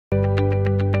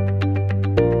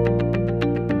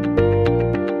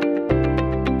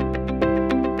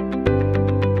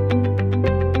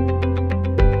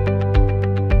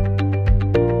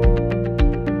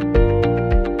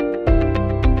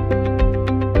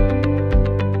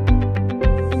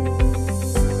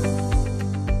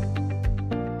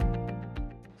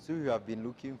have been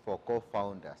looking for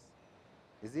co-founders.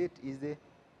 Is it easy?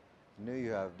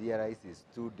 You have realized it's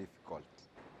too difficult.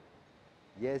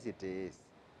 Yes, it is.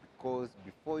 Because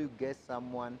before you get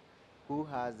someone who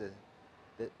has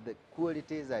the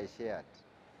qualities I shared,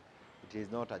 it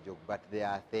is not a joke, but they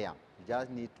are there. You just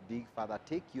need to dig further,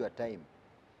 take your time.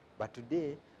 But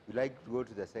today, we'd like to go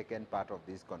to the second part of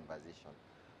this conversation.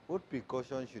 What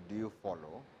precautions should you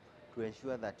follow to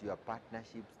ensure that your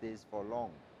partnership stays for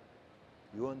long?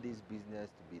 You want this business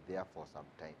to be there for some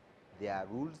time. There are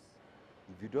rules.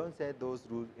 If you don't set those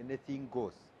rules, anything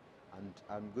goes. And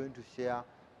I'm going to share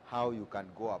how you can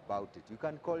go about it. You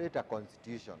can call it a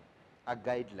constitution, a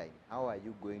guideline. How are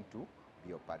you going to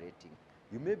be operating?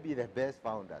 You may be the best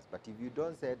founders, but if you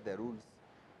don't set the rules,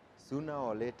 sooner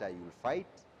or later you'll fight,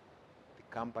 the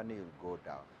company will go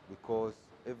down, because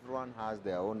everyone has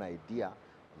their own idea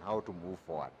on how to move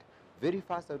forward. Very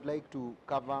fast, I would like to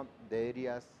cover the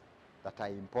areas that are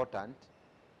important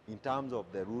in terms of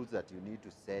the rules that you need to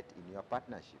set in your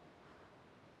partnership.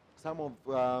 Some of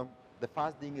the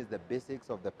first thing is the basics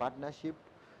of the partnership.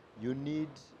 You need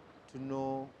to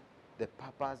know the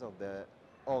purpose of the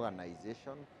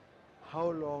organization. How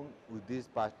long will this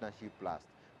partnership last?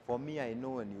 For me, I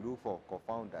know when you look for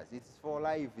co-founders, it's for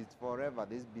life, it's forever.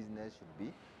 This business should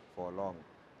be for long.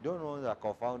 You don't want a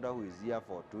co-founder who is here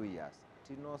for 2 years.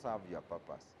 It will not serve your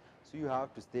purpose. So you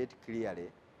have to state clearly,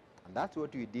 and that's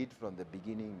what we did from the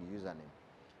beginning in username,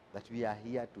 that we are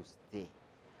here to stay.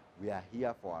 We are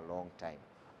here for a long time.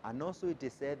 And also it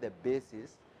is said the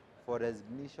basis for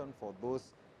resignation for those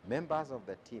members of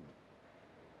the team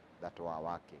that were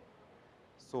working.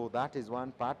 So that is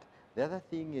one part. The other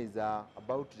thing is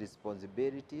about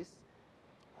responsibilities.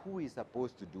 Who is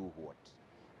supposed to do what?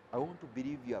 I want to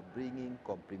believe you are bringing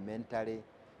complementary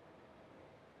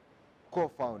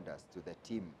co-founders to the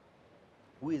team.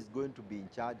 Who is going to be in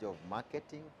charge of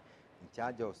marketing, in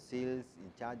charge of sales,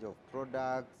 in charge of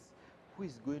products? Who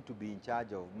is going to be in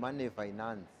charge of money,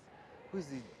 finance? Who is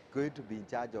going to be in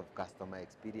charge of customer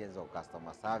experience or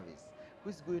customer service? Who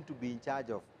is going to be in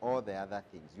charge of all the other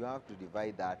things? You have to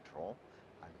divide that role,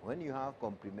 and when you have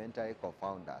complementary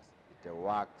co-founders, it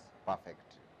works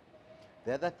perfect.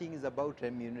 The other thing is about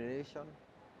remuneration.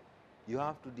 You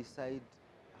have to decide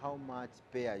how much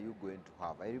pay are you going to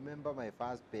have. I remember my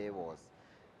first pay was,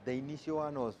 the initial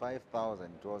one was 5,000.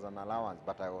 It was an allowance,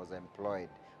 but I was employed.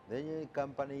 Then the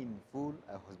company in full,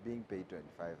 I was being paid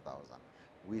 25,000.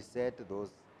 We set those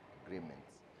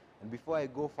agreements. And before I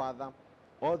go further,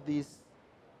 all these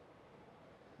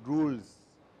rules,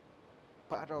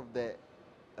 part of the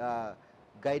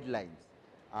guidelines,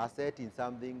 are set in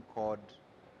something called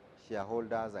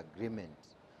shareholders agreement.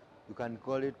 You can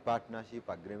call it partnership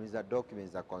agreement. It's a document,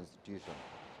 it's a constitution.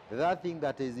 The other thing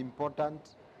that is important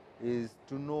is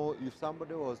to know if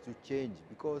somebody was to change,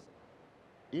 because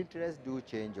interests do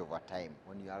change over time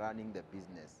when you are running the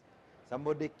business.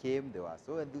 Somebody came, they were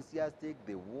so enthusiastic,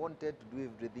 they wanted to do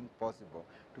everything possible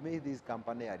to make this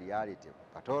company a reality.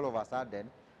 But all of a sudden,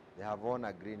 they have won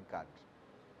a green card.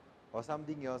 Or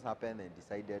something else happened and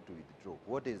decided to withdraw.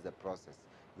 What is the process?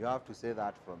 You have to say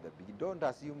that from the beginning. Don't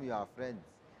assume you are friends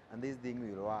and this thing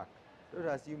will work. Don't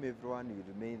assume everyone will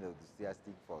remain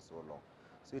enthusiastic for so long.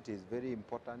 So it is very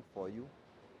important for you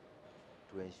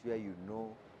to ensure you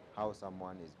know how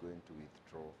someone is going to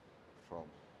withdraw from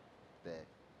the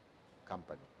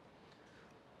company.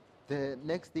 The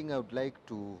next thing I would like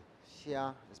to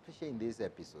share, especially in these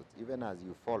episodes, even as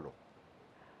you follow,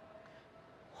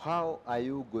 how are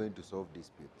you going to solve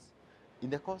disputes? In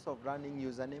the course of running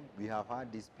username, we have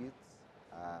had disputes,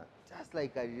 just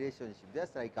like a relationship,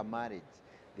 just like a marriage.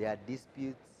 There are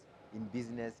disputes in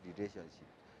business relationships.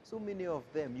 So many of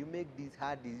them, you make this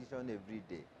hard decision every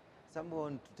day. Someone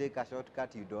want to take a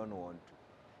shortcut, you don't want to.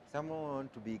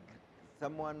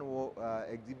 Someone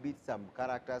exhibits some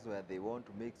characters where they want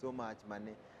to make so much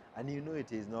money, and you know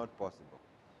it is not possible.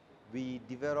 We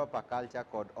develop a culture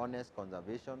called honest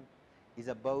conservation. It's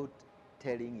about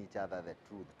telling each other the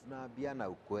truth. Tunaambiana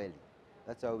ukweli.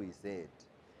 That's how we say it.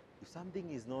 If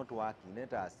something is not working,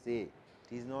 let us say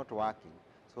it is not working,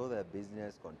 so the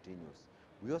business continues.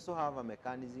 We also have a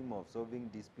mechanism of solving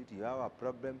dispute. You have a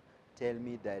problem, tell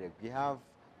me direct. We have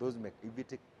those, if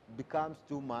it becomes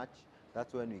too much,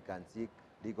 that's when we can seek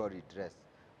legal redress.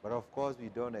 But of course, we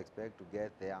don't expect to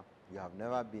get there. We have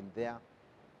never been there,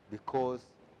 because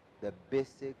the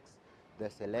basics, the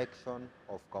selection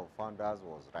of co-founders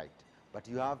was right. But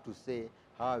you have to say,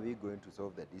 how are we going to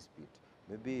solve the dispute?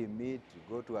 Maybe you meet, you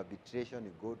go to arbitration,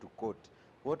 you go to court.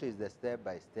 What is the step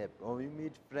by step? Or you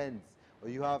meet friends, or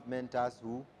you have mentors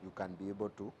who you can be able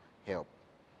to help.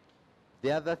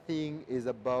 The other thing is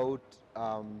about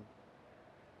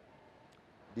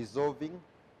dissolving.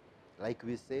 Like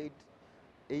we said,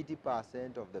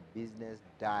 80% of the business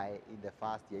die in the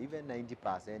first year, even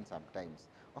 90% sometimes.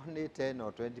 Only 10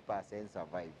 or 20%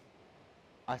 survive.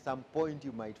 At some point,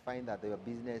 you might find that your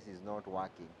business is not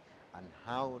working. And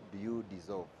how do you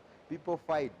dissolve? People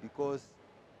fight because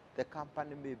the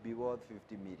company may be worth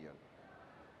 50 million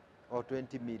or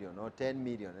 20 million or 10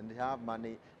 million and they have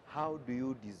money. How do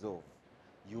you dissolve?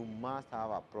 You must have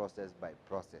a process by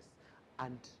process.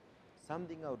 And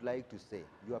something I would like to say,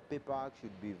 your paperwork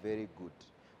should be very good.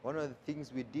 One of the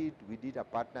things we did a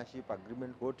partnership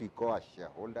agreement, what we call a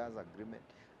shareholders agreement,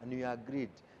 and we agreed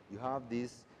you have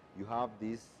this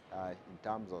in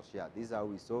terms of share. This is how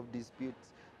we solve disputes,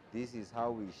 this is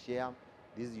how we share,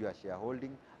 this is your shareholding,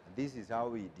 and this is how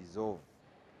we dissolve,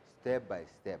 step by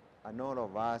step. And all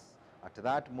of us, at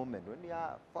that moment, when we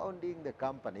are founding the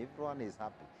company, everyone is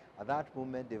happy. At that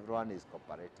moment, everyone is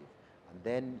cooperative. And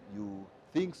then you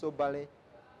think soberly,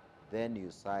 then you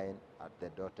sign at the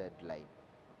dotted line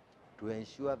to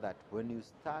ensure that when you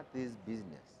start this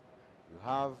business, you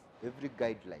have every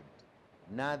guideline.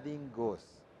 Nothing goes.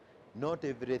 Not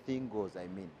everything goes, I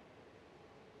mean.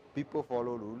 People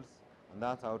follow rules, and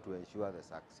that's how to ensure the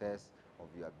success of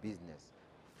your business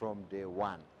from day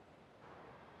one.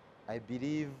 I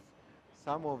believe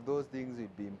some of those things will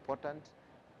be important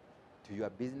to your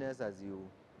business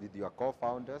with your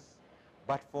co-founders.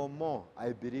 But for more, I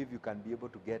believe you can be able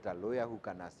to get a lawyer who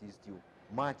can assist you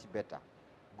much better.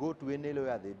 Go to any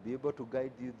lawyer, they'll be able to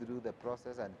guide you through the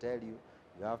process and tell you,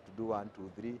 you have to do 1,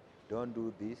 2, 3, don't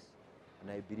do this,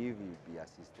 and I believe you'll be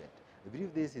assisted. I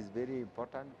believe this is very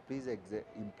important. Please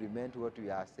implement what we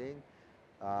are saying,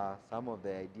 some of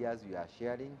the ideas we are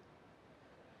sharing.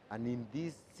 And in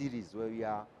this series where we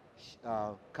are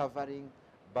covering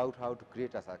about how to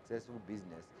create a successful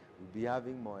business, we'll be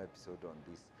having more episodes on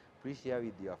this. Please share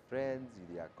with your friends,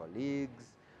 with your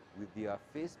colleagues, with your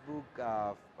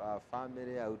Facebook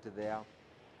family out there,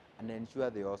 and ensure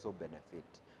they also benefit.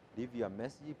 Leave your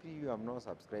message. If you have not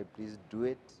subscribed, please do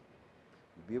it.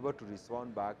 We'll be able to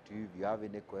respond back to you if you have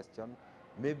any question,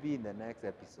 maybe in the next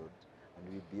episode, and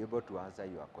we'll be able to answer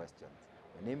your questions.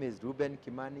 My name is Reuben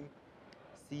Kimani,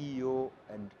 CEO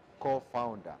and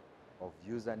co-founder of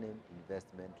Username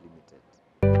Investment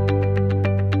Limited.